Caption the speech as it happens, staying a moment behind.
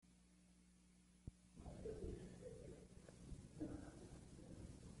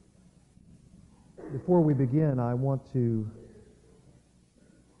Before we begin, I want to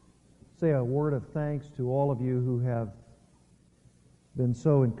say a word of thanks to all of you who have been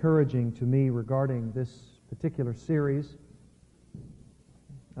so encouraging to me regarding this particular series.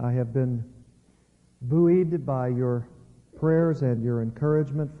 I have been buoyed by your prayers and your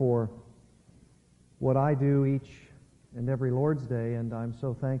encouragement for what I do each and every Lord's Day, and I'm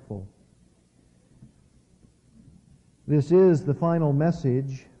so thankful. This is the final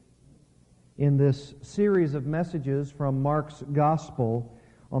message in this series of messages from Mark's Gospel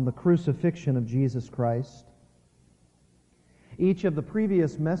on the crucifixion of Jesus Christ. Each of the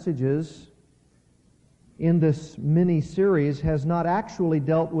previous messages in this mini-series has not actually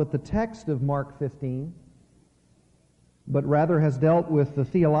dealt with the text of Mark 15, but rather has dealt with the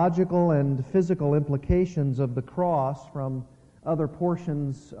theological and physical implications of the cross from other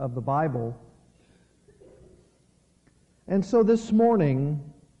portions of the Bible. And so this morning,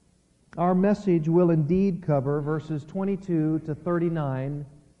 our message will indeed cover verses 22 to 39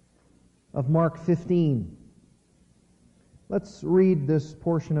 of Mark 15. Let's read this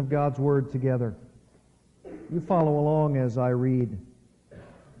portion of God's Word together. You follow along as I read.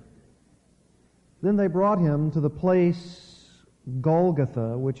 Then they brought him to the place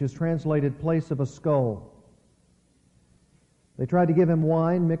Golgotha, which is translated place of a skull. They tried to give him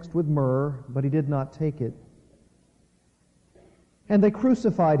wine mixed with myrrh, but he did not take it. And they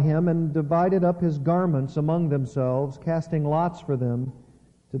crucified him and divided up his garments among themselves, casting lots for them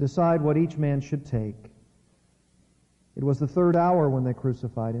to decide what each man should take. It was the third hour when they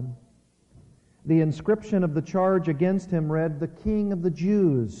crucified him. The inscription of the charge against him read, "The King of the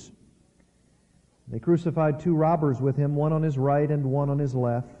Jews." They crucified two robbers with him, one on his right and one on his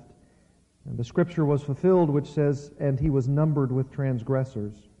left. And the scripture was fulfilled which says, "And he was numbered with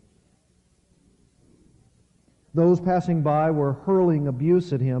transgressors." Those passing by were hurling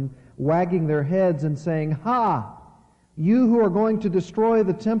abuse at him, wagging their heads and saying, "Ha! You who are going to destroy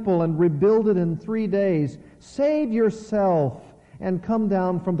the temple and rebuild it in 3 days, save yourself and come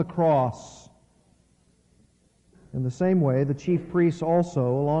down from the cross." In the same way, the chief priests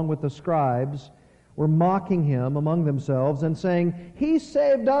also, along with the scribes, were mocking him among themselves and saying, "He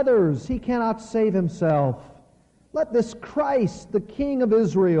saved others, he cannot save himself. Let this Christ, the King of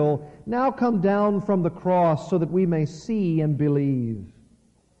Israel, now come down from the cross so that we may see and believe."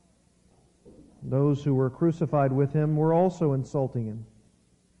 Those who were crucified with him were also insulting him.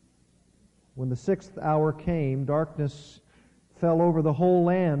 When the 6th hour came, darkness fell over the whole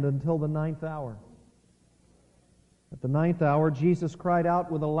land until the 9th hour. At the 9th hour, Jesus cried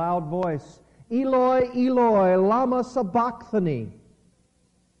out with a loud voice, "Eloi, Eloi, lama sabachthani,"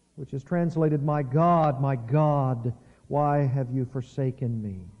 which is translated, my God, why have you forsaken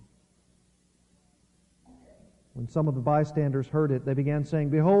me?" When some of the bystanders heard it, they began saying,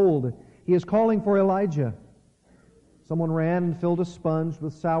 "Behold, he is calling for Elijah." Someone ran and filled a sponge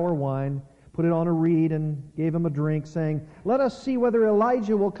with sour wine, put it on a reed, and gave him a drink, saying, "Let us see whether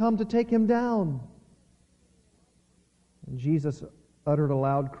Elijah will come to take him down." And Jesus uttered a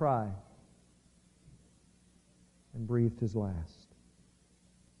loud cry and breathed his last.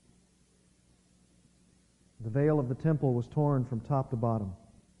 The veil of the temple was torn from top to bottom.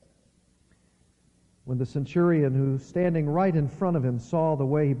 When the centurion, who standing right in front of him, saw the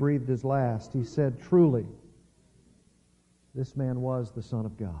way he breathed his last, he said, "Truly, this man was the Son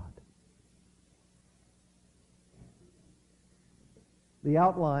of God." The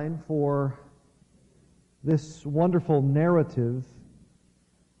outline for this wonderful narrative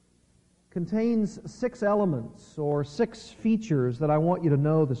contains 6 elements or 6 features that I want you to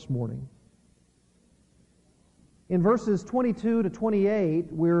know this morning. In verses 22 to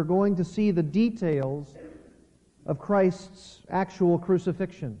 28, we're going to see the details of Christ's actual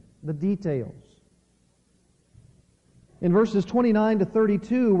crucifixion, the details. In verses 29 to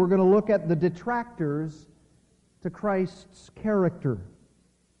 32, we're going to look at the detractors to Christ's character,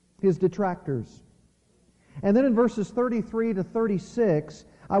 his detractors. And then in verses 33 to 36,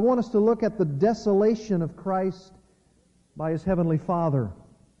 I want us to look at the desolation of Christ by his heavenly Father.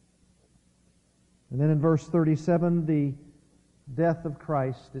 And then in verse 37, the death of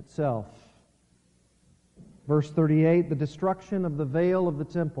Christ itself. Verse 38, the destruction of the veil of the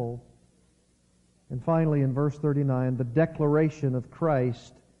temple. And finally, in verse 39, the declaration of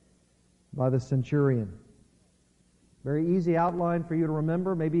Christ by the centurion. Very easy outline for you to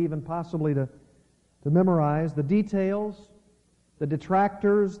remember, maybe even possibly to memorize. The details, the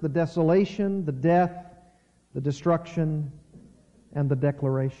detractors, the desolation, the death, the destruction, and the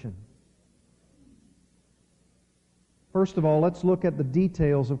declaration. First of all, let's look at the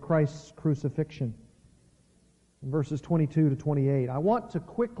details of Christ's crucifixion. In verses 22 to 28. I want to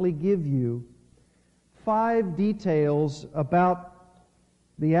quickly give you 5 details about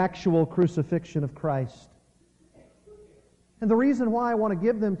the actual crucifixion of Christ. And the reason why I want to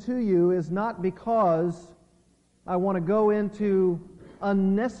give them to you is not because I want to go into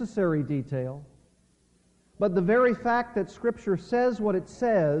unnecessary detail, but the very fact that Scripture says what it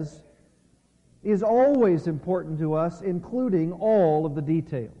says is always important to us, including all of the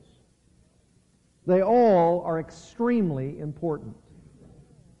details. They all are extremely important.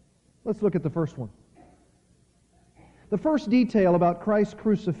 Let's look at the first one. The first detail about Christ's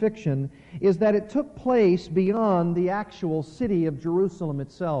crucifixion is that it took place beyond the actual city of Jerusalem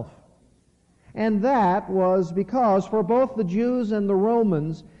itself. And that was because for both the Jews and the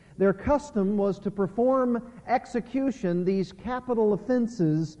Romans, their custom was to perform execution, these capital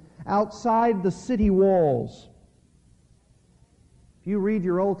offenses, outside the city walls. If you read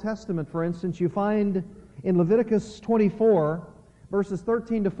your Old Testament, for instance, you find in Leviticus 24, verses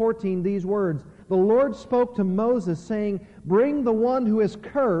 13 to 14, these words, "The Lord spoke to Moses, saying, Bring the one who is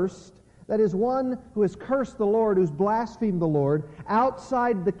cursed," that is, one who has cursed the Lord, who's blasphemed the Lord,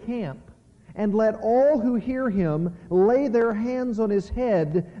 "outside the camp, and let all who hear him lay their hands on his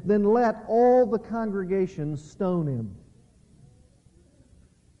head, then let all the congregation stone him."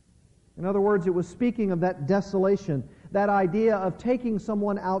 In other words, it was speaking of that desolation, that idea of taking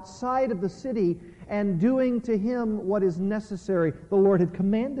someone outside of the city and doing to him what is necessary. The Lord had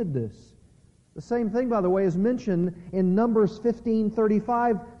commanded this. The same thing, by the way, is mentioned in Numbers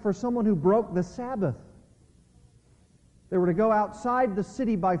 15:35 for someone who broke the Sabbath. They were to go outside the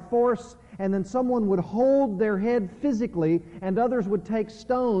city by force, and then someone would hold their head physically, and others would take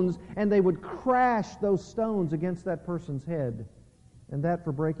stones, and they would crash those stones against that person's head. And that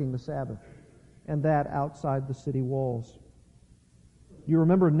for breaking the Sabbath. And that outside the city walls. You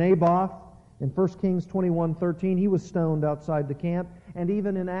remember Naboth in 1 Kings 21:13, he was stoned outside the camp. And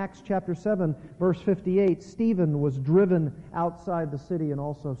even in Acts chapter 7, verse 58, Stephen was driven outside the city and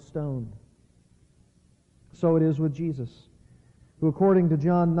also stoned. So it is with Jesus, who according to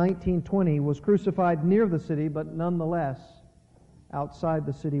John 19:20 was crucified near the city, but nonetheless outside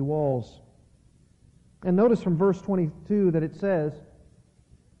the city walls. And notice from verse 22 that it says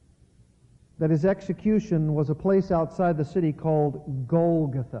that his execution was a place outside the city called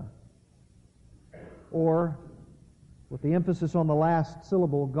Golgotha, or, with the emphasis on the last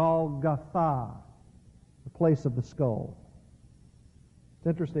syllable, Golgotha, the place of the skull. It's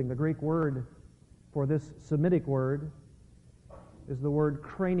interesting, the Greek word for this Semitic word is the word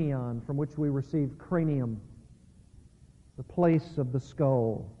cranion, from which we receive cranium, the place of the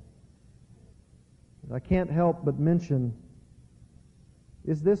skull. I can't help but mention,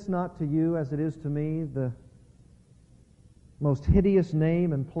 is this not to you, as it is to me, the most hideous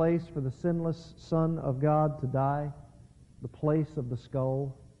name and place for the sinless Son of God to die? The place of the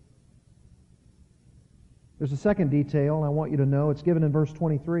skull. There's a second detail I want you to know. It's given in verse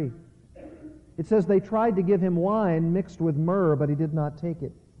 23. It says, "They tried to give him wine mixed with myrrh, but he did not take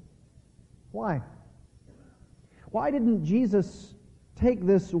it." Why? Why didn't Jesus take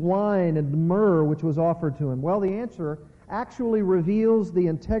this wine and myrrh which was offered to him? Well, the answer actually reveals the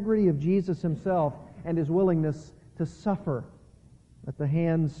integrity of Jesus himself and his willingness to suffer at the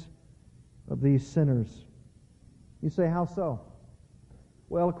hands of these sinners. You say, how so?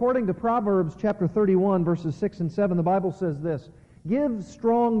 Well, according to Proverbs chapter 31, verses 6 and 7, the Bible says this, "Give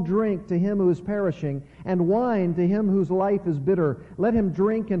strong drink to him who is perishing, and wine to him whose life is bitter. Let him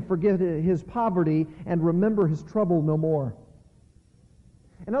drink and forget his poverty, and remember his trouble no more."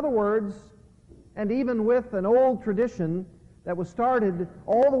 In other words, and even with an old tradition that was started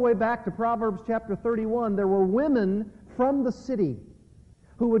all the way back to Proverbs chapter 31, there were women from the city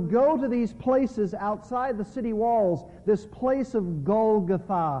who would go to these places outside the city walls, this place of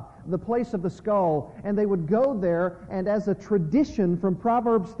Golgotha, the place of the skull, and they would go there, and as a tradition from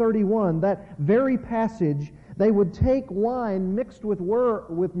Proverbs 31, that very passage, they would take wine mixed with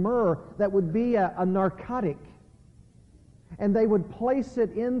myrrh that would be a narcotic, and they would place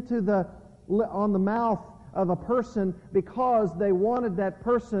it on the mouth of a person because they wanted that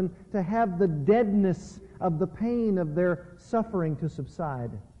person to have the deadness of the pain of their suffering to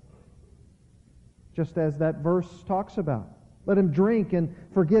subside. Just as that verse talks about. Let him drink and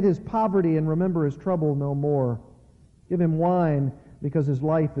forget his poverty and remember his trouble no more. Give him wine because his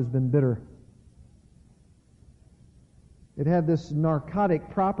life has been bitter. It had this narcotic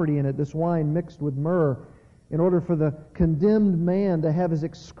property in it, this wine mixed with myrrh, in order for the condemned man to have his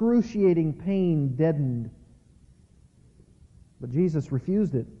excruciating pain deadened. But Jesus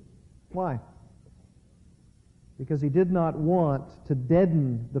refused it. Why? Because he did not want to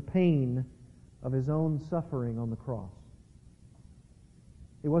deaden the pain of his own suffering on the cross.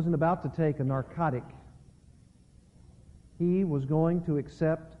 He wasn't about to take a narcotic He was going to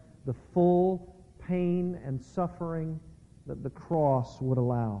accept the full pain and suffering that the cross would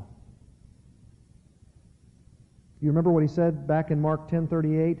allow. You remember what he said back in Mark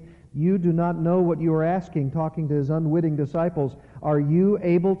 10:38? You do not know what you are asking, talking to his unwitting disciples. Are you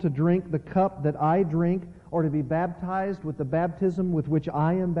able to drink the cup that I drink, or to be baptized with the baptism with which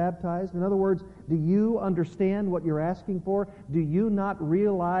I am baptized? In other words, do you understand what you're asking for? Do you not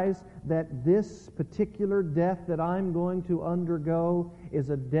realize that this particular death that I'm going to undergo is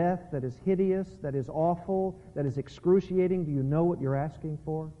a death that is hideous, that is awful, that is excruciating? Do you know what you're asking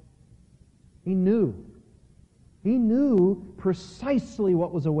for? He knew. He knew precisely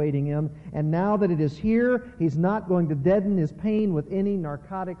what was awaiting him, and now that it is here, he's not going to deaden his pain with any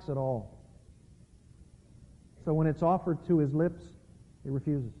narcotics at all. So when it's offered to his lips, he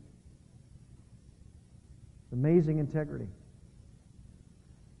refuses. Amazing integrity.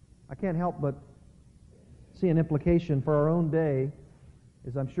 I can't help but see an implication for our own day,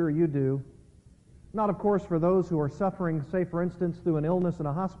 as I'm sure you do. Not, of course, for those who are suffering, say, for instance, through an illness in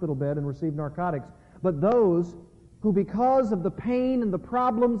a hospital bed and receive narcotics, but those who, because of the pain and the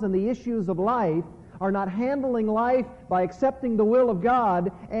problems and the issues of life, are not handling life by accepting the will of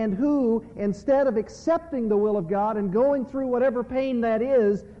God, and who, instead of accepting the will of God and going through whatever pain that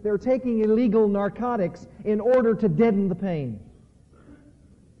is, they're taking illegal narcotics in order to deaden the pain.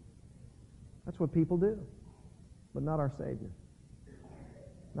 That's what people do, but not our Savior,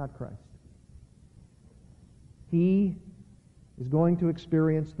 not Christ. He is going to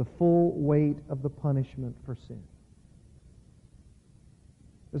experience the full weight of the punishment for sin.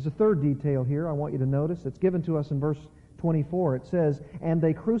 There's a third detail here I want you to notice. It's given to us in verse 24. It says, "And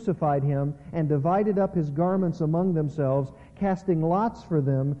they crucified him and divided up his garments among themselves, casting lots for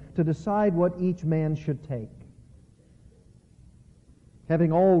them to decide what each man should take."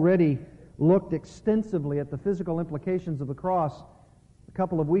 Having already looked extensively at the physical implications of the cross a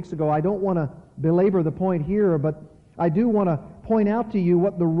couple of weeks ago, I don't want to belabor the point here, but I do want to point out to you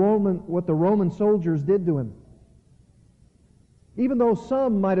what the Roman soldiers did to him. Even though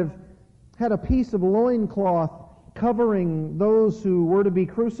some might have had a piece of loincloth covering those who were to be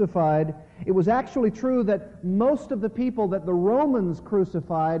crucified, it was actually true that most of the people that the Romans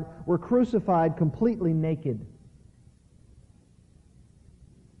crucified were crucified completely naked.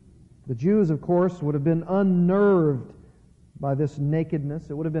 The Jews, of course, would have been unnerved by this nakedness.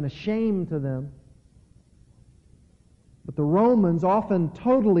 It would have been a shame to them. But the Romans often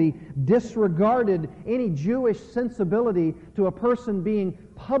totally disregarded any Jewish sensibility to a person being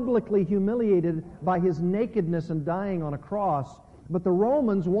publicly humiliated by his nakedness and dying on a cross. But the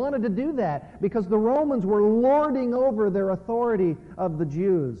Romans wanted to do that because the Romans were lording over their authority of the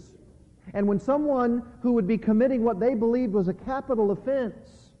Jews. And when someone who would be committing what they believed was a capital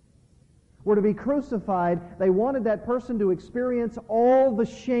offense were to be crucified, they wanted that person to experience all the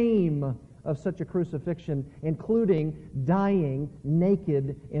shame of such a crucifixion, including dying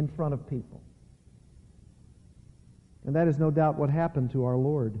naked in front of people. And that is no doubt what happened to our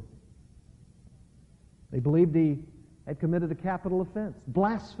Lord. They believed he had committed a capital offense,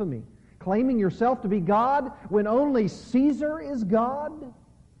 blasphemy, claiming yourself to be God when only Caesar is God.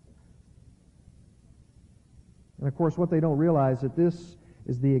 And of course, what they don't realize is that this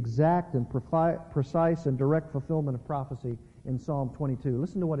is the exact and precise and direct fulfillment of prophecy in Psalm 22.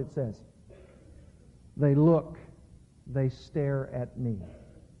 Listen to what it says. They look, they stare at me.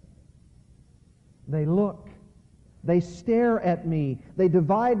 They look, they stare at me. They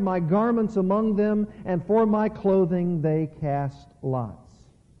divide my garments among them, and for my clothing they cast lots.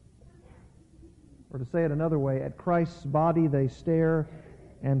 Or to say it another way, at Christ's body they stare,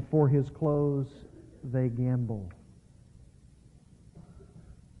 and for his clothes they gamble.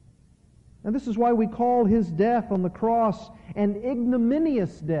 And this is why we call his death on the cross an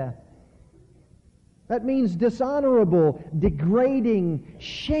ignominious death. That means dishonorable, degrading,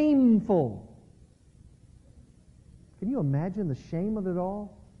 shameful. Can you imagine the shame of it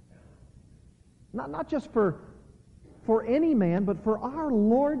all? Not just for any man, but for our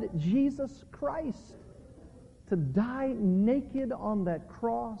Lord Jesus Christ to die naked on that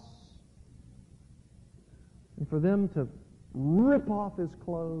cross, and for them to rip off his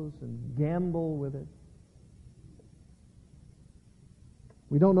clothes and gamble with it.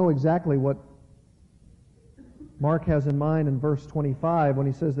 We don't know exactly what Mark has in mind in verse 25 when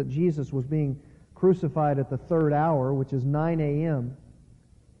he says that Jesus was being crucified at the third hour, which is 9 a.m.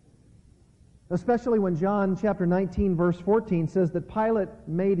 Especially when John chapter 19 verse 14 says that Pilate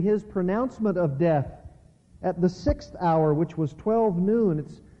made his pronouncement of death at the 6th hour, which was 12 noon.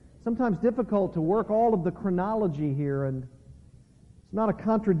 It's sometimes difficult to work all of the chronology here, and It's not a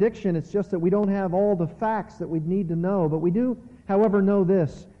contradiction, it's just that we don't have all the facts that we'd need to know. But we do, however, know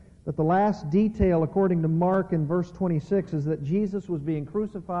this, that the last detail, according to Mark in verse 26, is that Jesus was being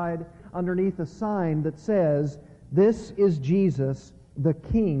crucified underneath a sign that says, "This is Jesus, the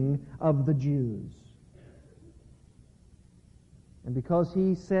King of the Jews." And because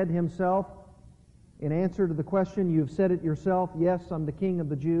he said himself, in answer to the question, "You've said it yourself, yes, I'm the King of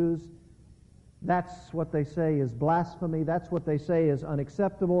the Jews," that's what they say is blasphemy. That's what they say is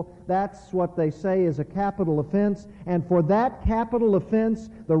unacceptable. That's what they say is a capital offense. And for that capital offense,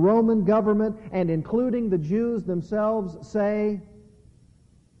 the Roman government, and including the Jews themselves, say,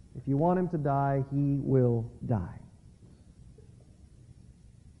 if you want him to die, he will die.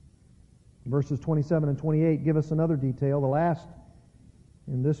 Verses 27 and 28 give us another detail, the last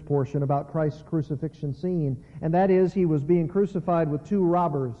in this portion, about Christ's crucifixion scene. And that is, he was being crucified with two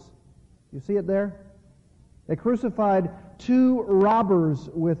robbers. You see it there? They crucified two robbers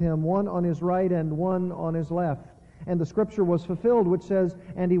with him, one on his right and one on his left. And the scripture was fulfilled, which says,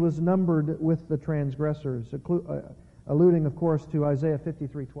 "And he was numbered with the transgressors," alluding, of course, to Isaiah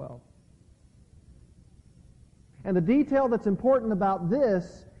 53:12. And the detail that's important about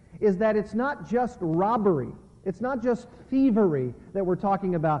this is that it's not just robbery. It's not just thievery that we're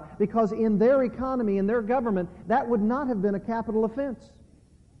talking about, because in their economy, in their government, that would not have been a capital offense.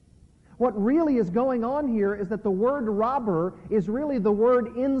 What really is going on here is that the word robber is really the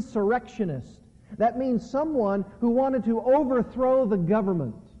word insurrectionist. That means someone who wanted to overthrow the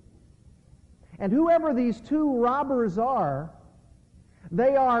government. And whoever these two robbers are,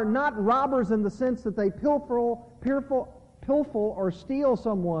 they are not robbers in the sense that they pilfer or steal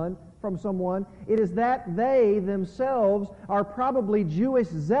from someone. It is that they themselves are probably Jewish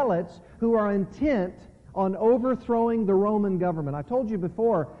zealots who are intent on overthrowing the Roman government. I told you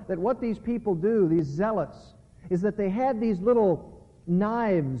before that what these people do, these zealots, is that they had these little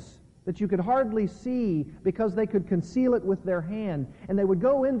knives that you could hardly see because they could conceal it with their hand. And they would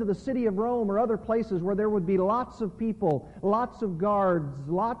go into the city of Rome or other places where there would be lots of people, lots of guards,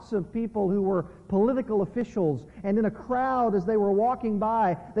 lots of people who were political officials. And in a crowd, as they were walking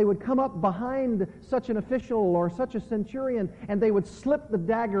by, they would come up behind such an official or such a centurion, and they would slip the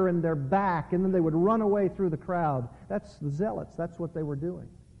dagger in their back, and then they would run away through the crowd. That's the zealots. That's what they were doing.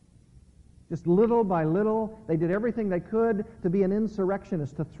 Just little by little, they did everything they could to be an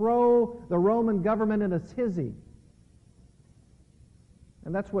insurrectionist, to throw the Roman government in a tizzy.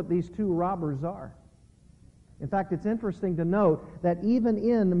 And that's what these two robbers are. In fact, it's interesting to note that even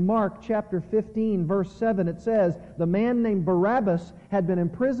in Mark chapter 15, verse 7, it says, the man named Barabbas had been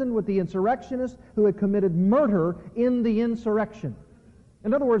imprisoned with the insurrectionists who had committed murder in the insurrection.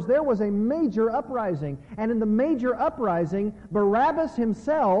 In other words, there was a major uprising. And in the major uprising, Barabbas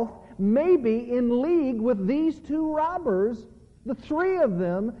himself may be in league with these two robbers. The three of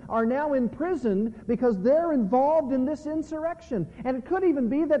them are now imprisoned because they're involved in this insurrection. And it could even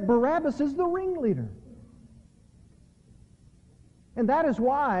be that Barabbas is the ringleader. And that is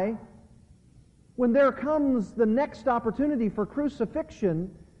why, when there comes the next opportunity for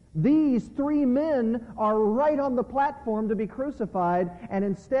crucifixion, these three men are right on the platform to be crucified, and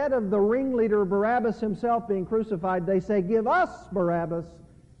instead of the ringleader Barabbas himself being crucified, they say, "Give us Barabbas.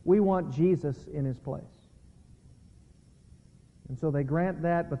 We want Jesus in his place." And so they grant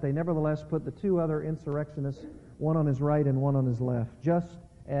that, but they nevertheless put the two other insurrectionists, one on his right and one on his left, just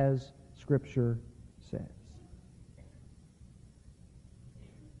as Scripture says.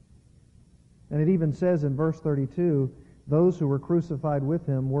 And it even says in verse 32, those who were crucified with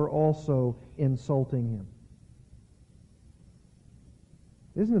him were also insulting him.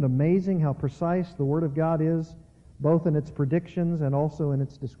 Isn't it amazing how precise the Word of God is, both in its predictions and also in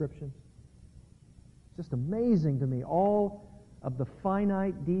its descriptions? It's just amazing to me, all of the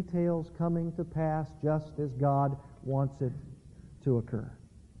finite details coming to pass just as God wants it to occur.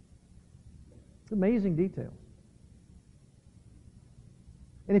 It's amazing details.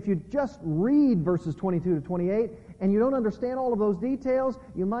 And if you just read verses 22 to 28 and you don't understand all of those details,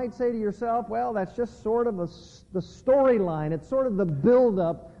 you might say to yourself, well, that's just sort of the storyline. It's sort of the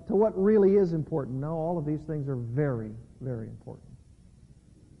build-up to what really is important. No, all of these things are very, very important.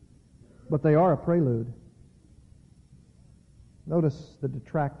 But they are a prelude. Notice the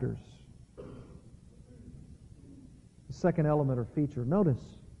detractors. The second element or feature. Notice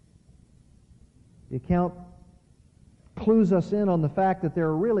the account clues us in on the fact that there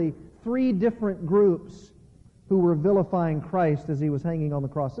are really three different groups who were vilifying Christ as he was hanging on the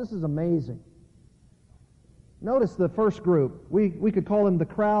cross. This is amazing. Notice the first group. We could call them the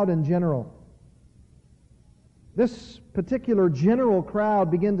crowd in general. This particular general crowd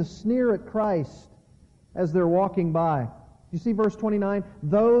began to sneer at Christ as they're walking by. You see verse 29?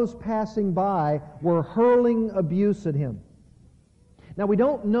 Those passing by were hurling abuse at him. Now we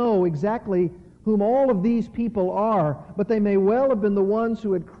don't know exactly whom all of these people are, but they may well have been the ones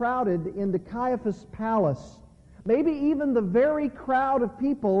who had crowded into Caiaphas' palace. Maybe even the very crowd of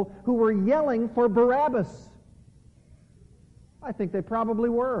people who were yelling for Barabbas. I think they probably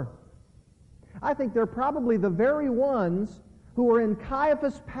were. I think they're probably the very ones who were in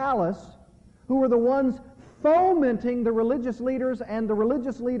Caiaphas' palace, who were the ones fomenting the religious leaders and the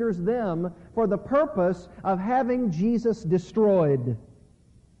religious leaders them for the purpose of having Jesus destroyed.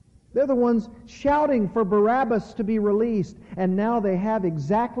 They're the ones shouting for Barabbas to be released, and now they have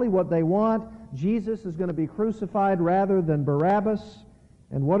exactly what they want. Jesus is going to be crucified rather than Barabbas.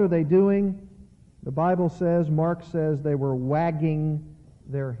 And what are they doing? The Bible says, Mark says, they were wagging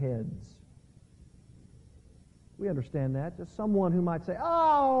their heads. We understand that. Just someone who might say,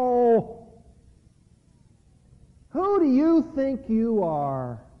 "Oh, who do you think you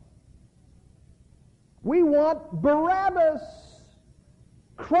are? We want Barabbas.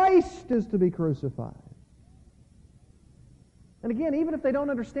 Christ is to be crucified." And again, even if they don't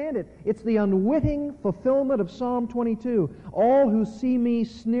understand it, it's the unwitting fulfillment of Psalm 22. All who see me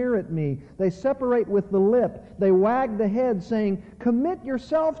sneer at me. They separate with the lip. They wag the head, saying, "Commit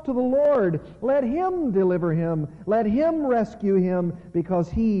yourself to the Lord. Let Him deliver him. Let Him rescue him,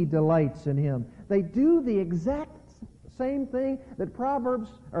 because He delights in him." They do the exact same thing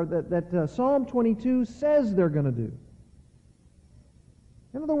that Psalm 22 says they're going to do.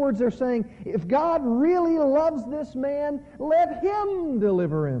 In other words, they're saying, if God really loves this man, let Him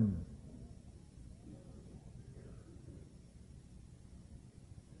deliver him.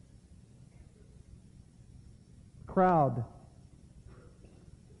 Crowd.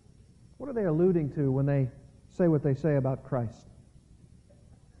 What are they alluding to when they say what they say about Christ?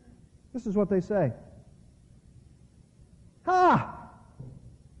 This is what they say. "Ha!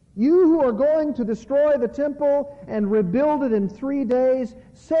 You who are going to destroy the temple and rebuild it in 3 days,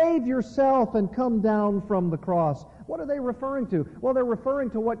 save yourself and come down from the cross." What are they referring to? Well, they're referring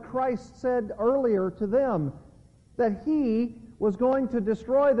to what Christ said earlier to them, that He was going to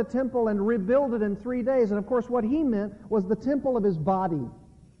destroy the temple and rebuild it in 3 days. And of course, what He meant was the temple of His body.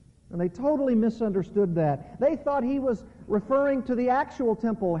 And they totally misunderstood that. They thought He was referring to the actual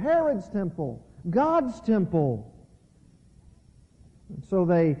temple, Herod's temple, God's temple. And so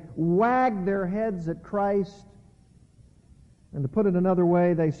they wag their heads at Christ. And to put it another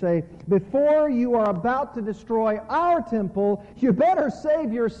way, they say, before you are about to destroy our temple, you better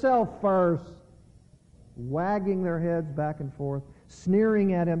save yourself first. Wagging their heads back and forth,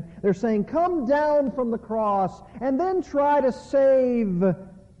 sneering at Him. They're saying, come down from the cross and then try to save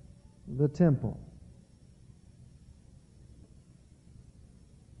the temple.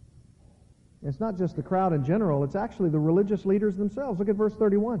 It's not just the crowd in general, it's actually the religious leaders themselves. Look at verse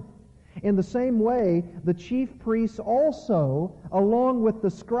 31. In the same way, the chief priests also, along with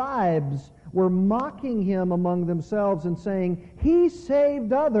the scribes, were mocking Him among themselves and saying, He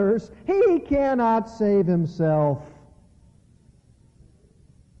saved others, He cannot save Himself.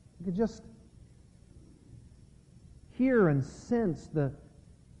 You could just hear and sense the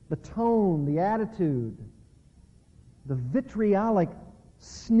tone, the attitude, the vitriolic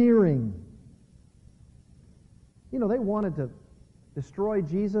sneering. You know, they wanted to destroy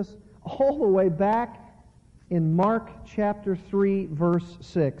Jesus all the way back in Mark chapter 3, verse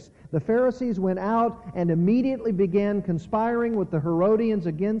 6. The Pharisees went out and immediately began conspiring with the Herodians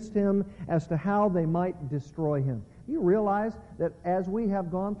against Him as to how they might destroy Him. You realize that as we have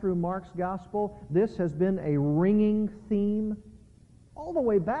gone through Mark's gospel, this has been a ringing theme all the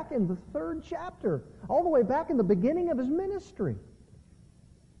way back in the 3rd chapter, all the way back in the beginning of His ministry.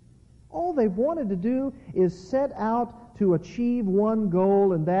 All they've wanted to do is set out to achieve one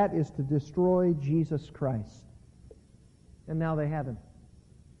goal, and that is to destroy Jesus Christ. And now they have Him.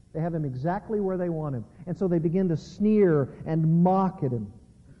 They have Him exactly where they want Him. And so they begin to sneer and mock at Him.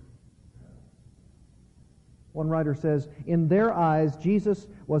 One writer says, in their eyes, Jesus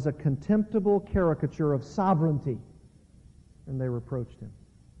was a contemptible caricature of sovereignty. And they reproached Him.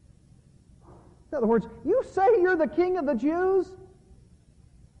 In other words, you say you're the King of the Jews?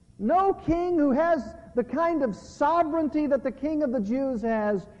 No king who has the kind of sovereignty that the King of the Jews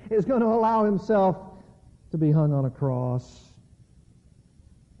has is going to allow himself to be hung on a cross.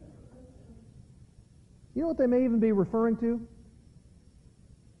 You know what they may even be referring to?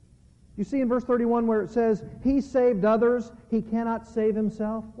 You see in verse 31 where it says, He saved others, He cannot save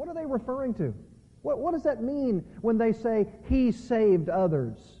Himself. What are they referring to? What does that mean when they say, He saved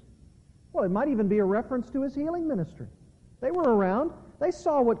others? Well, it might even be a reference to His healing ministry. They were around. They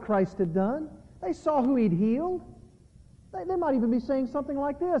saw what Christ had done. They saw who He'd healed. They might even be saying something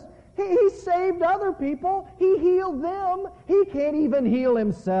like this. He saved other people. He healed them. He can't even heal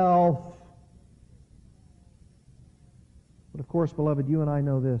himself. But of course, beloved, you and I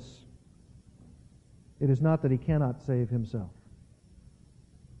know this. It is not that he cannot save himself.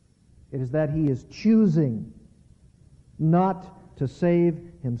 It is that he is choosing not to save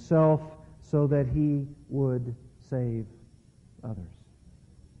himself so that he would save others.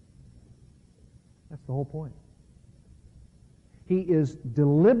 That's the whole point. He is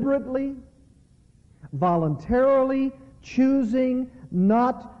deliberately, voluntarily choosing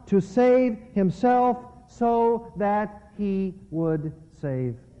not to save himself so that he would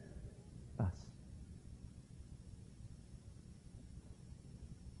save us.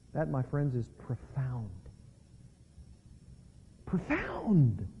 That, my friends, is profound.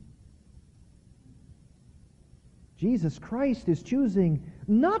 Profound. Jesus Christ is choosing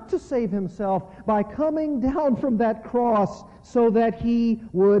not to save himself by coming down from that cross so that he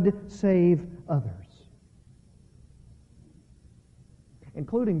would save others.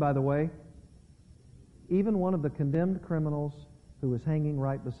 Including, by the way, even one of the condemned criminals who was hanging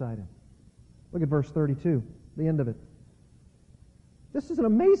right beside him. Look at verse 32, the end of it. This is an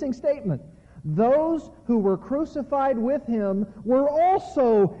amazing statement. Those who were crucified with him were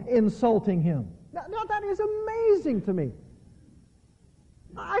also insulting him. Now that is amazing to me.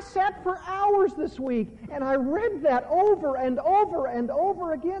 I sat for hours this week and I read that over and over and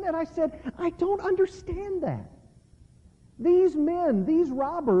over again, and I said, I don't understand that. These men, these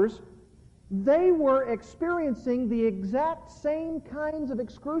robbers, they were experiencing the exact same kinds of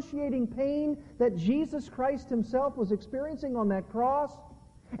excruciating pain that Jesus Christ himself was experiencing on that cross.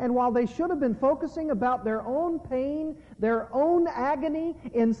 And while they should have been focusing about their own pain, their own agony,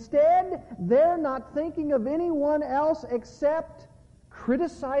 instead, they're not thinking of anyone else except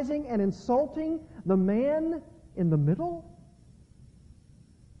criticizing and insulting the man in the middle.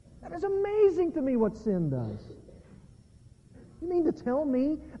 That is amazing to me what sin does. You mean to tell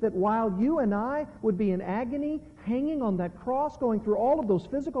me that while you and I would be in agony, hanging on that cross, going through all of those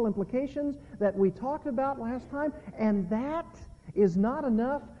physical implications that we talked about last time, and that is not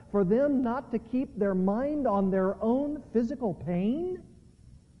enough for them not to keep their mind on their own physical pain?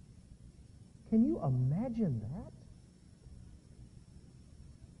 Can you imagine that?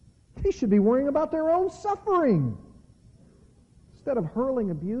 They should be worrying about their own suffering instead of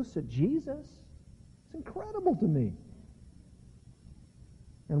hurling abuse at Jesus. It's incredible to me.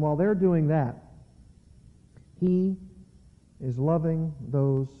 And while they're doing that, he is loving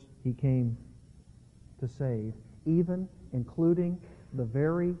those he came to save, even including the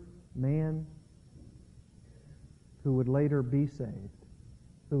very man who would later be saved,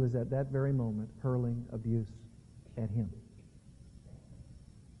 who is at that very moment hurling abuse at him.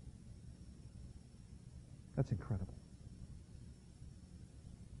 That's incredible.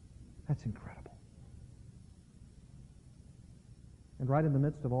 That's incredible. And right in the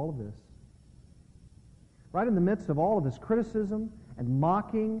midst of all of this, right in the midst of all of this criticism and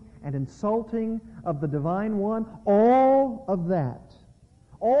mocking and insulting of the Divine One, all of that,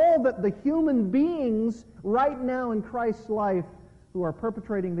 all that the human beings right now in Christ's life who are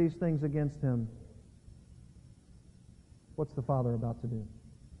perpetrating these things against him, what's the Father about to do?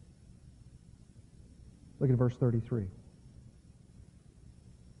 Look at verse 33.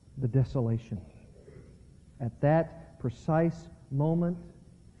 The desolation. At that precise moment,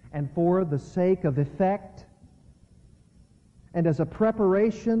 and for the sake of effect, and as a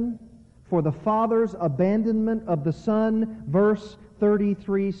preparation for the Father's abandonment of the Son, verse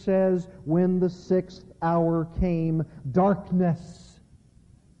 33 says, when the 6th hour came, darkness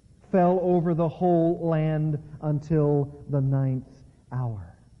fell over the whole land until the 9th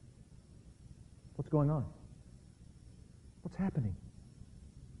hour. What's going on? What's happening?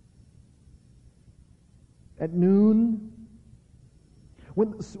 At noon,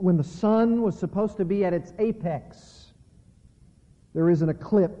 when the sun was supposed to be at its apex, there is an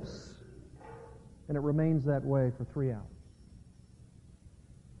eclipse, and it remains that way for 3 hours.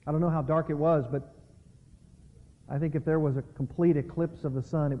 I don't know how dark it was, but I think if there was a complete eclipse of the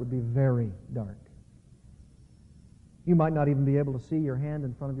sun, it would be very dark. You might not even be able to see your hand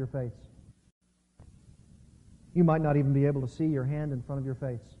in front of your face. You might not even be able to see your hand in front of your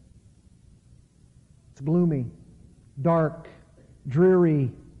face. It's gloomy, dark,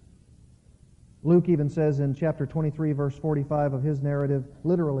 dreary. Luke even says in chapter 23, verse 45 of his narrative,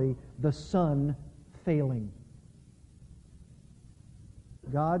 literally, the sun failing.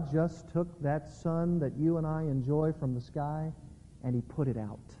 God just took that sun that you and I enjoy from the sky and He put it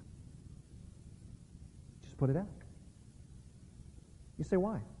out. Just put it out. You say,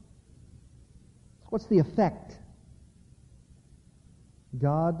 why? What's the effect?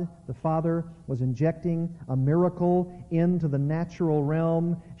 God, the Father, was injecting a miracle into the natural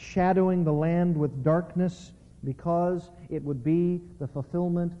realm, shadowing the land with darkness because it would be the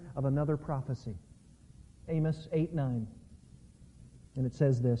fulfillment of another prophecy. Amos 8:9. And it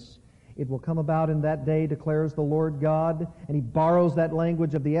says this, "It will come about in that day, declares the Lord God," and he borrows that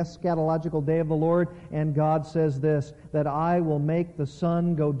language of the eschatological day of the Lord, and God says this, "that I will make the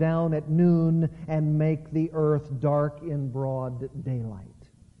sun go down at noon and make the earth dark in broad daylight."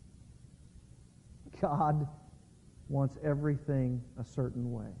 God wants everything a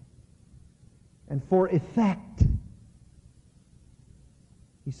certain way. And for effect,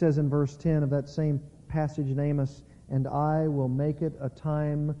 he says in verse 10 of that same passage in Amos, "And I will make it a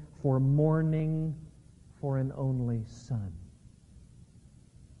time for mourning for an only son."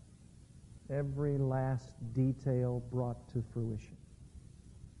 Every last detail brought to fruition.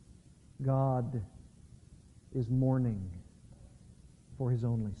 God is mourning for His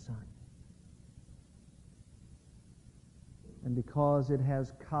only Son. And because it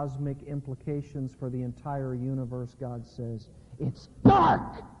has cosmic implications for the entire universe, God says, it's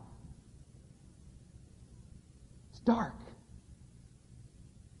dark! It's dark.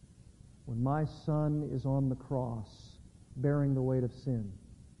 When my Son is on the cross, bearing the weight of sin,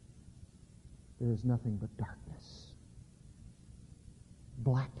 there is nothing but darkness.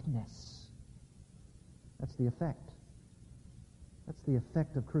 Blackness. That's the effect. That's the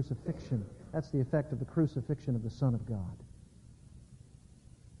effect of crucifixion. That's the effect of the crucifixion of the Son of God.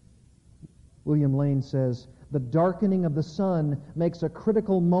 William Lane says, "The darkening of the sun makes a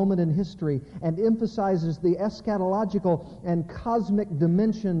critical moment in history and emphasizes the eschatological and cosmic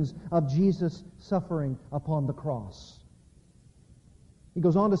dimensions of Jesus' suffering upon the cross." He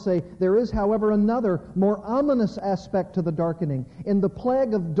goes on to say, "There is, however, another, more ominous aspect to the darkening. In the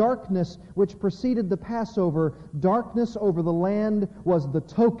plague of darkness which preceded the Passover, darkness over the land was the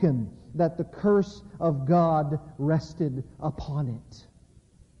token that the curse of God rested upon it."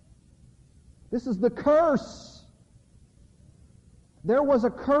 This is the curse. There was a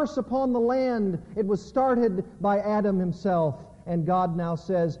curse upon the land. It was started by Adam himself. And God now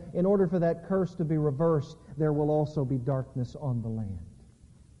says, in order for that curse to be reversed, there will also be darkness on the land.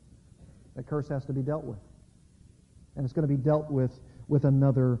 That curse has to be dealt with. And it's going to be dealt with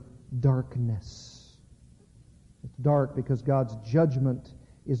another darkness. It's dark because God's judgment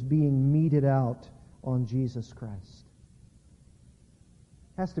is being meted out on Jesus Christ.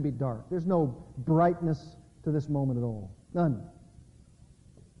 Has to be dark. There's no brightness to this moment at all. None.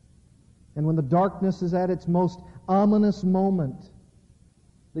 And when the darkness is at its most ominous moment,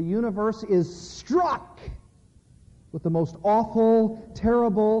 the universe is struck with the most awful,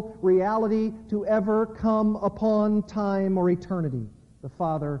 terrible reality to ever come upon time or eternity. The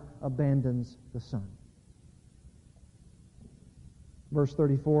Father abandons the Son. Verse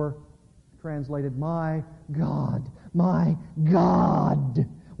 34, translated, my God,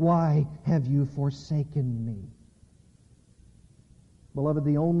 why have you forsaken me?" Beloved,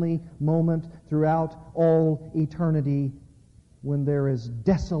 the only moment throughout all eternity when there is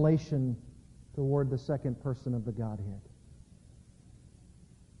desolation toward the second person of the Godhead.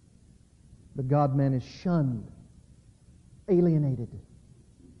 The God-man is shunned, alienated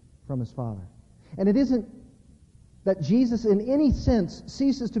from His Father. And it isn't that Jesus in any sense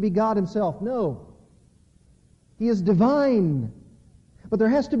ceases to be God Himself. No. He is divine. But there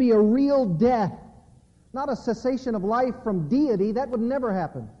has to be a real death, not a cessation of life from deity. That would never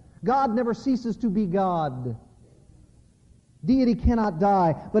happen. God never ceases to be God. Deity cannot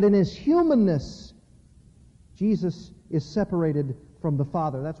die. But in His humanness, Jesus is separated from the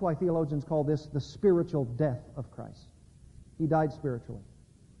Father. That's why theologians call this the spiritual death of Christ. He died spiritually.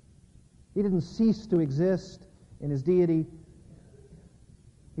 He didn't cease to exist in His deity.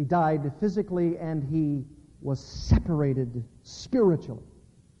 He died physically, and He was separated spiritually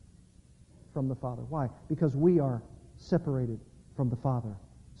from the Father. Why? Because we are separated from the Father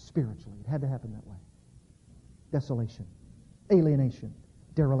spiritually. It had to happen that way. Desolation, alienation,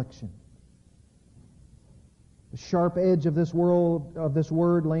 dereliction. The sharp edge of this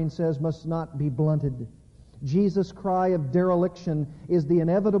word, Lane says, must not be blunted. Jesus' cry of dereliction is the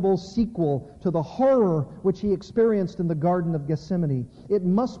inevitable sequel to the horror which He experienced in the Garden of Gethsemane. It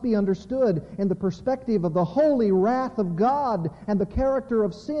must be understood in the perspective of the holy wrath of God and the character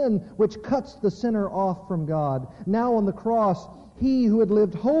of sin which cuts the sinner off from God. Now on the cross, He who had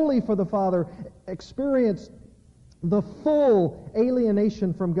lived wholly for the Father experienced the full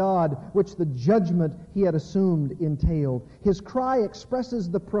alienation from God which the judgment He had assumed entailed. His cry expresses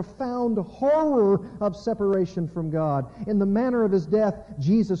the profound horror of separation from God. In the manner of His death,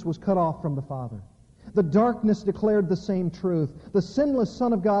 Jesus was cut off from the Father. The darkness declared the same truth. The sinless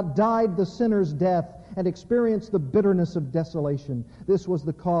Son of God died the sinner's death and experienced the bitterness of desolation. This was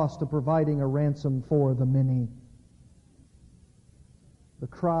the cost of providing a ransom for the many. The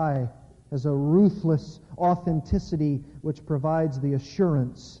cry has a ruthless authenticity which provides the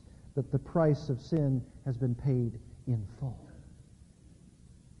assurance that the price of sin has been paid in full.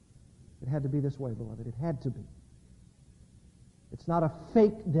 It had to be this way, beloved. It had to be. It's not a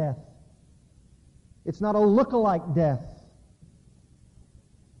fake death. It's not a look-alike death.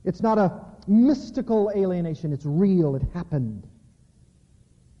 It's not a mystical alienation. It's real. It happened.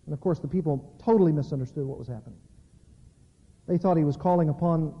 And of course, the people totally misunderstood what was happening. They thought he was calling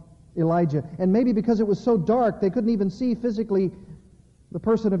upon Elijah. And maybe because it was so dark, they couldn't even see physically the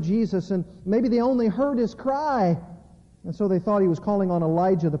person of Jesus. And maybe they only heard his cry. And so they thought he was calling on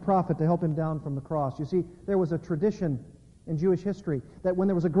Elijah the prophet to help him down from the cross. You see, there was a tradition in Jewish history that when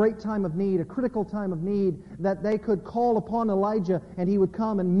there was a great time of need, a critical time of need, that they could call upon Elijah and he would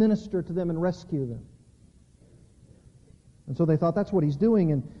come and minister to them and rescue them. And so they thought that's what he's doing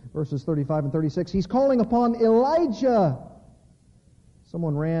in verses 35 and 36. He's calling upon Elijah.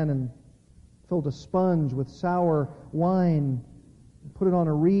 Someone ran and filled a sponge with sour wine, put it on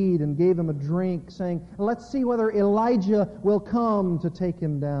a reed and gave him a drink, saying, let's see whether Elijah will come to take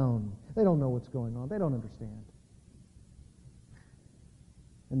him down. They don't know what's going on. They don't understand.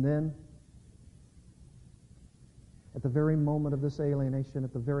 And then, at the very moment of this alienation,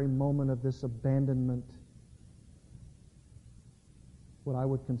 at the very moment of this abandonment, what I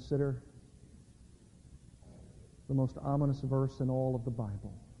would consider the most ominous verse in all of the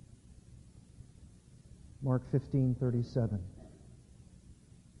Bible. Mark 15:37.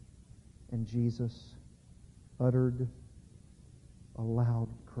 And Jesus uttered a loud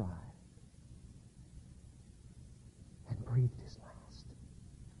cry and breathed his last.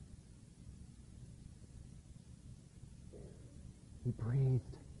 He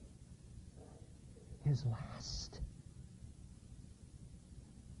breathed his last.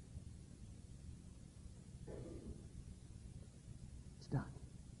 It's done.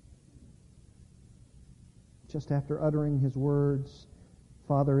 Just after uttering his words,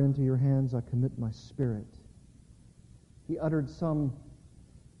 Father, into your hands I commit my spirit, he uttered some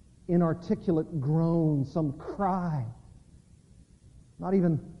inarticulate groan, some cry. Not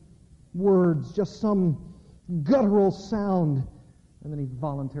even words, just some guttural sound. And then he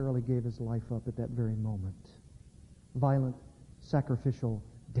voluntarily gave his life up at that very moment. Violent, sacrificial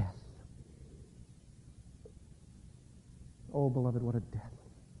death. Oh, beloved, what a death.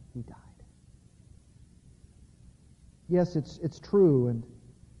 He died. Yes, it's true, and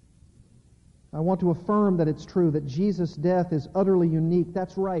I want to affirm that it's true, that Jesus' death is utterly unique.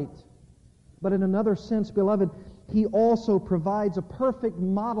 That's right. But in another sense, beloved, he also provides a perfect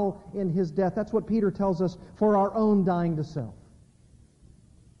model in his death. That's what Peter tells us, for our own dying to self.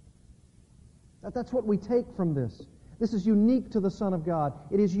 That's what we take from this. This is unique to the Son of God.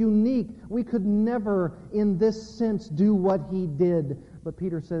 It is unique. We could never, in this sense, do what he did. But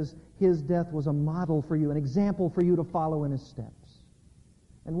Peter says his death was a model for you, an example for you to follow in his steps.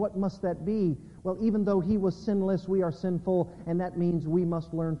 And what must that be? Well, even though he was sinless, we are sinful, and that means we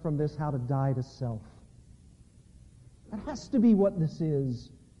must learn from this how to die to self. That has to be what this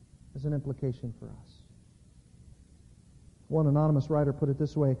is as an implication for us. One anonymous writer put it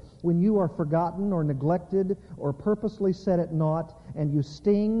this way: when you are forgotten or neglected or purposely set at naught, and you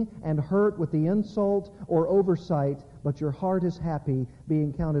sting and hurt with the insult or oversight, but your heart is happy,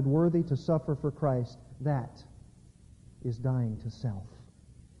 being counted worthy to suffer for Christ, that is dying to self.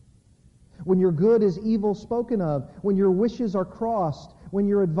 When your good is evil spoken of, when your wishes are crossed, when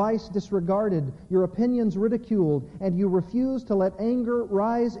your advice disregarded, your opinions ridiculed, and you refuse to let anger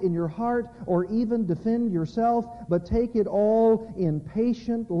rise in your heart or even defend yourself, but take it all in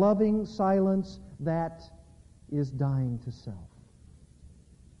patient, loving silence, that is dying to self.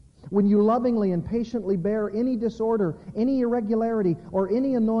 When you lovingly and patiently bear any disorder, any irregularity, or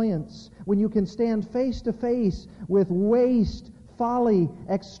any annoyance, when you can stand face to face with waste, folly,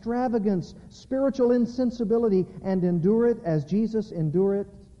 extravagance, spiritual insensibility, and endure it as Jesus endured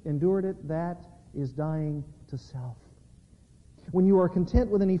it, that is dying to self. When you are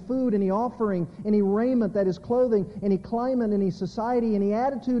content with any food, any offering, any raiment that is clothing, any climate, any society, any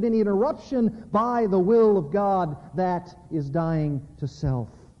attitude, any interruption by the will of God, that is dying to self.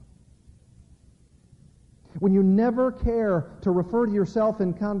 When you never care to refer to yourself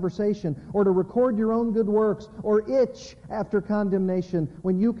in conversation or to record your own good works or itch after condemnation,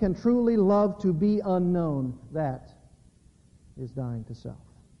 when you can truly love to be unknown, that is dying to self.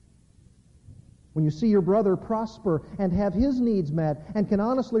 When you see your brother prosper and have his needs met and can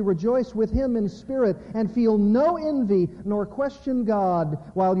honestly rejoice with him in spirit and feel no envy nor question God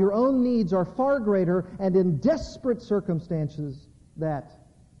while your own needs are far greater and in desperate circumstances, that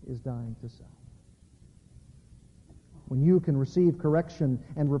is dying to self. When you can receive correction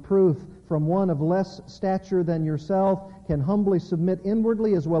and reproof from one of less stature than yourself, can humbly submit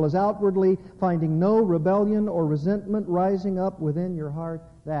inwardly as well as outwardly, finding no rebellion or resentment rising up within your heart,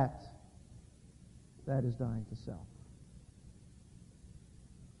 that is dying to self.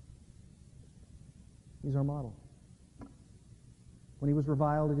 He's our model. When he was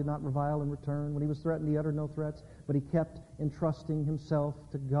reviled, he did not revile in return. When he was threatened, he uttered no threats, but he kept entrusting himself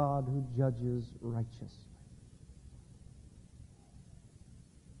to God who judges righteously.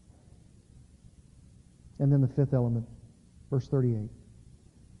 And then the fifth element, verse 38,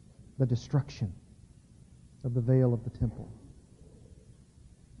 the destruction of the veil of the temple.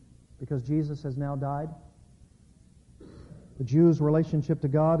 Because Jesus has now died, the Jews' relationship to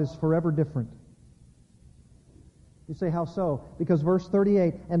God is forever different. You say, how so? Because verse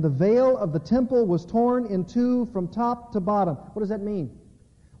 38, and the veil of the temple was torn in two from top to bottom. What does that mean?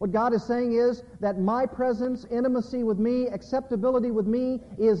 What God is saying is that my presence, intimacy with me, acceptability with me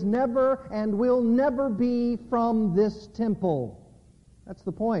is never and will never be from this temple. That's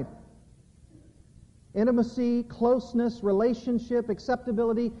the point. Intimacy, closeness, relationship,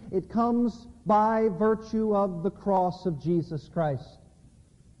 acceptability, it comes by virtue of the cross of Jesus Christ.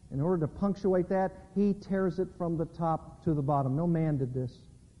 In order to punctuate that, he tears it from the top to the bottom. No man did this.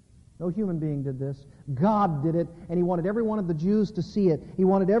 No human being did this. God did it, and he wanted every one of the Jews to see it. He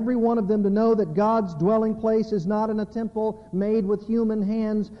wanted every one of them to know that God's dwelling place is not in a temple made with human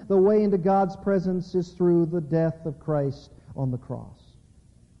hands. The way into God's presence is through the death of Christ on the cross.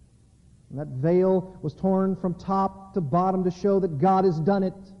 And that veil was torn from top to bottom to show that God has done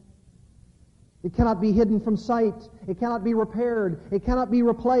it. It cannot be hidden from sight. It cannot be repaired. It cannot be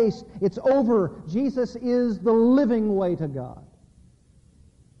replaced. It's over. Jesus is the living way to God.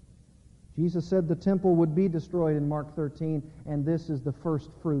 Jesus said the temple would be destroyed in Mark 13, and this is the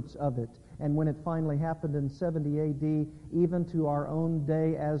first fruits of it. And when it finally happened in 70 A.D., even to our own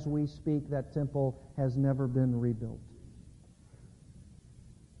day as we speak, that temple has never been rebuilt.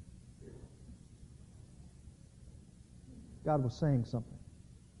 God was saying something.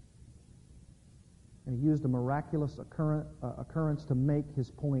 And he used a miraculous occurrence to make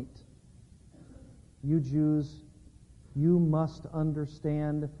his point. You Jews, you must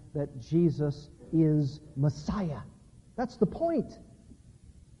understand that Jesus is Messiah. That's the point.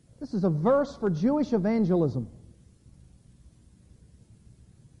 This is a verse for Jewish evangelism.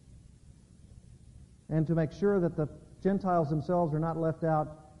 And to make sure that the Gentiles themselves are not left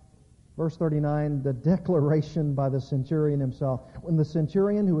out, verse 39, the declaration by the centurion himself. When the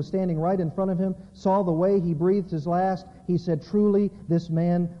centurion, who was standing right in front of him, saw the way he breathed his last, he said, truly, this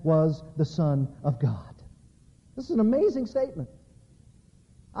man was the Son of God. This is an amazing statement.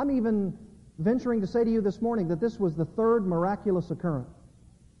 I'm even venturing to say to you this morning that this was the third miraculous occurrence.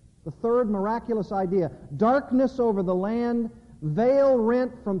 The third miraculous idea. Darkness over the land, veil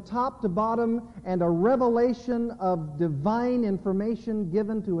rent from top to bottom, and a revelation of divine information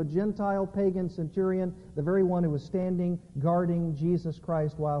given to a Gentile pagan centurion, the very one who was standing guarding Jesus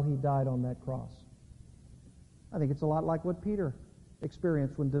Christ while he died on that cross. I think it's a lot like what Peter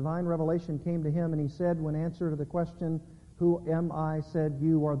experienced when divine revelation came to him, and he said, when answer to the question, "Who am I?" said,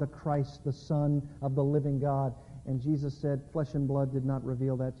 "You are the Christ, the Son of the living God." And Jesus said, "Flesh and blood did not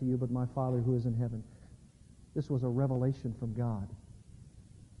reveal that to you, but my Father who is in heaven." This was a revelation from God.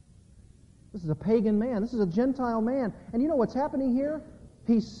 This is a pagan man. This is a Gentile man. And you know what's happening here?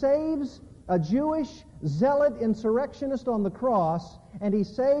 He saves a Jewish zealot insurrectionist on the cross, and he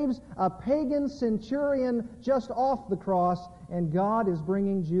saves a pagan centurion just off the cross, and God is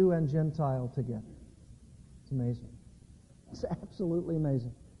bringing Jew and Gentile together. It's amazing. It's absolutely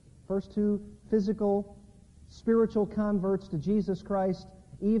amazing. First two physical, spiritual converts to Jesus Christ,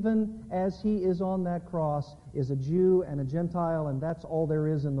 even as he is on that cross, is a Jew and a Gentile, and that's all there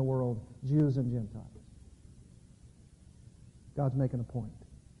is in the world, Jews and Gentiles. God's making a point.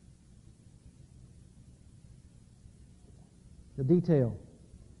 The detail,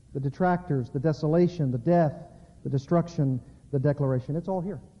 the detractors, the desolation, the death, the destruction, the declaration, it's all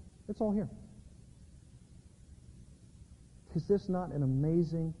here. It's all here. Is this not an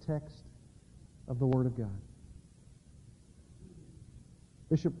amazing text of the Word of God?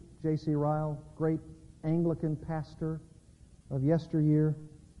 Bishop J.C. Ryle, great Anglican pastor of yesteryear,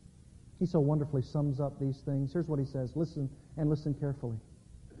 he so wonderfully sums up these things. Here's what he says. Listen, and listen carefully.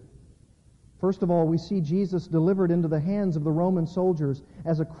 First of all, we see Jesus delivered into the hands of the Roman soldiers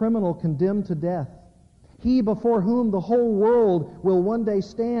as a criminal condemned to death. He before whom the whole world will one day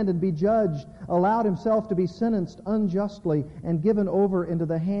stand and be judged, allowed himself to be sentenced unjustly and given over into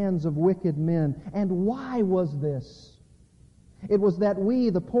the hands of wicked men. And why was this? It was that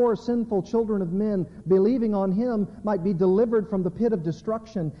we, the poor, sinful children of men, believing on him, might be delivered from the pit of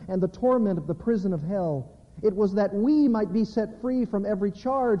destruction and the torment of the prison of hell. It was that we might be set free from every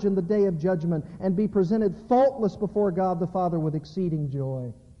charge in the day of judgment and be presented faultless before God the Father with exceeding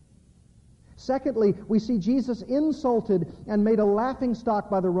joy. Secondly, we see Jesus insulted and made a laughingstock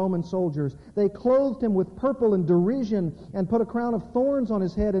by the Roman soldiers. They clothed him with purple in derision and put a crown of thorns on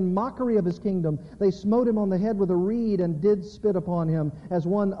his head in mockery of his kingdom. They smote him on the head with a reed and did spit upon him as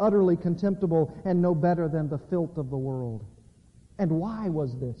one utterly contemptible and no better than the filth of the world. And why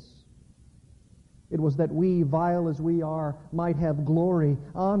was this? It was that we, vile as we are, might have glory,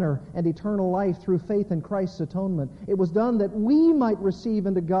 honor, and eternal life through faith in Christ's atonement. It was done that we might receive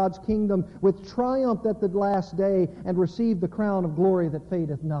into God's kingdom with triumph at the last day and receive the crown of glory that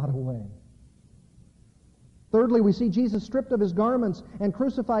fadeth not away. Thirdly, we see Jesus stripped of his garments and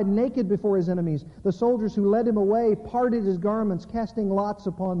crucified naked before his enemies. The soldiers who led him away parted his garments, casting lots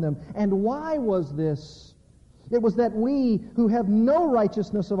upon them. And why was this? It was that we, who have no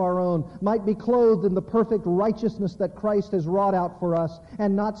righteousness of our own, might be clothed in the perfect righteousness that Christ has wrought out for us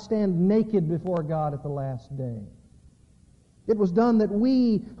and not stand naked before God at the last day. It was done that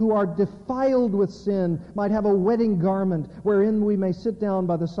we, who are defiled with sin, might have a wedding garment wherein we may sit down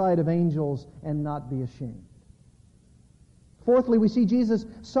by the side of angels and not be ashamed. Fourthly, we see Jesus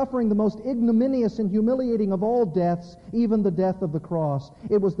suffering the most ignominious and humiliating of all deaths, even the death of the cross.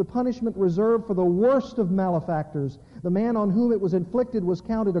 It was the punishment reserved for the worst of malefactors. The man on whom it was inflicted was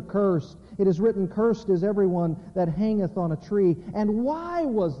counted accursed. It is written, "Cursed is everyone that hangeth on a tree." And why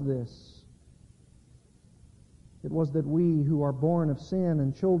was this? It was that we, who are born of sin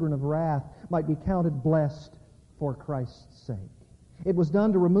and children of wrath, might be counted blessed for Christ's sake. It was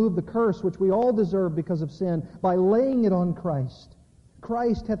done to remove the curse which we all deserve because of sin by laying it on Christ.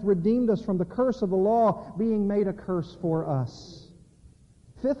 Christ hath redeemed us from the curse of the law, being made a curse for us.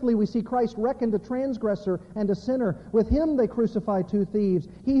 Fifthly, we see Christ reckoned a transgressor and a sinner. With him they crucified two thieves.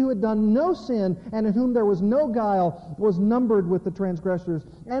 He who had done no sin and in whom there was no guile was numbered with the transgressors.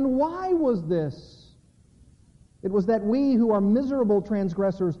 And why was this? It was that we, who are miserable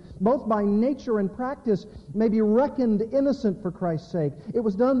transgressors, both by nature and practice, may be reckoned innocent for Christ's sake. It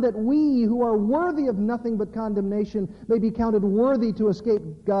was done that we, who are worthy of nothing but condemnation, may be counted worthy to escape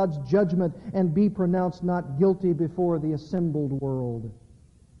God's judgment and be pronounced not guilty before the assembled world.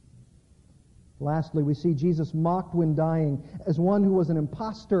 Lastly, we see Jesus mocked when dying as one who was an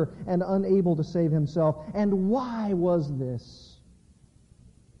impostor and unable to save himself. And why was this?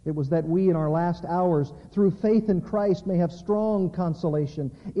 It was that we in our last hours, through faith in Christ, may have strong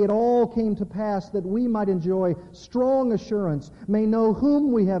consolation. It all came to pass that we might enjoy strong assurance, may know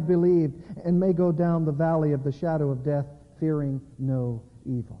whom we have believed, and may go down the valley of the shadow of death, fearing no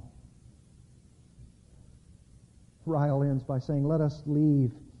evil. Ryle ends by saying, let us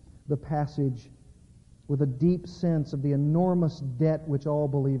leave the passage with a deep sense of the enormous debt which all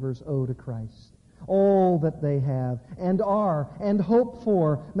believers owe to Christ. All that they have and are and hope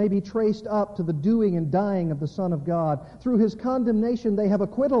for may be traced up to the doing and dying of the Son of God. Through his condemnation they have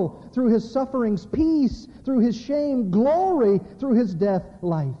acquittal. Through his sufferings, peace. Through his shame, glory. Through his death,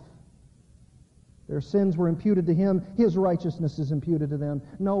 life. Their sins were imputed to him. His righteousness is imputed to them.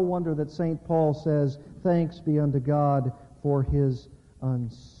 No wonder that St. Paul says, "Thanks be unto God for his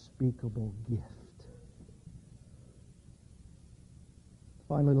unspeakable gift."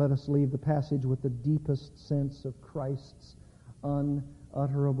 Finally, let us leave the passage with the deepest sense of Christ's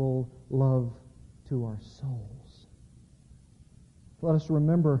unutterable love to our souls. Let us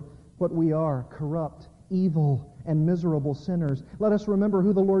remember what we are, corrupt, evil, and miserable sinners. Let us remember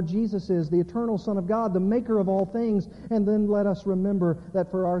who the Lord Jesus is, the eternal Son of God, the maker of all things. And then let us remember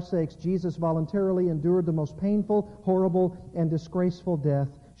that for our sakes, Jesus voluntarily endured the most painful, horrible, and disgraceful death.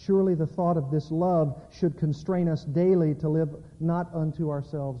 Surely the thought of this love should constrain us daily to live not unto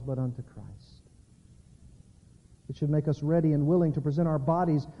ourselves, but unto Christ. It should make us ready and willing to present our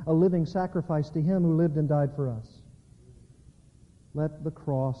bodies a living sacrifice to him who lived and died for us. Let the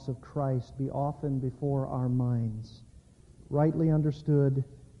cross of Christ be often before our minds. Rightly understood,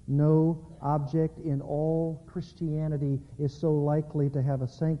 no object in all Christianity is so likely to have a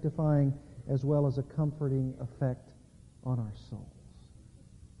sanctifying as well as a comforting effect on our souls.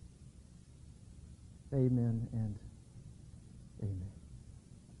 Amen and amen.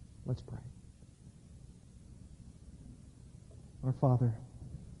 Let's pray. Our Father,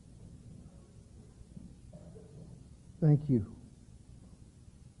 Thank you.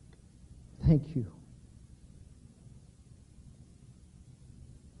 Thank you.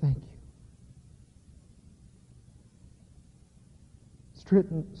 Thank you.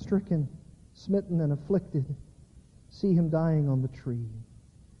 Stricken, smitten, and afflicted, see him dying on the tree.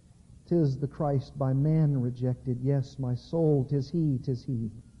 'Tis the Christ by man rejected. Yes, my soul, 'tis he, 'tis he.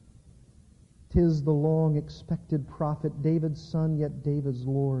 'Tis the long-expected prophet, David's son, yet David's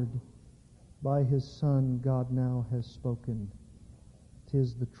Lord. By his Son God now has spoken.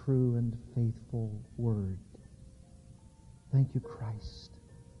 'Tis the true and faithful word. Thank you, Christ.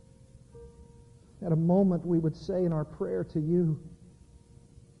 At a moment we would say in our prayer to you,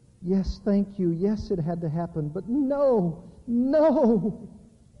 yes, thank you, yes, it had to happen, but no, no.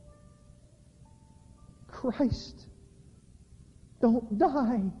 Christ, don't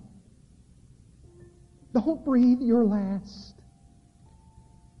die. Don't breathe your last.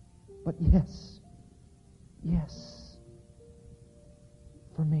 But yes, yes,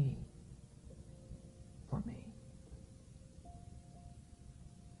 for me, for me.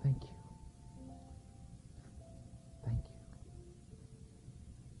 Thank you. Thank you.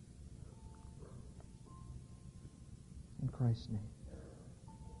 In Christ's name.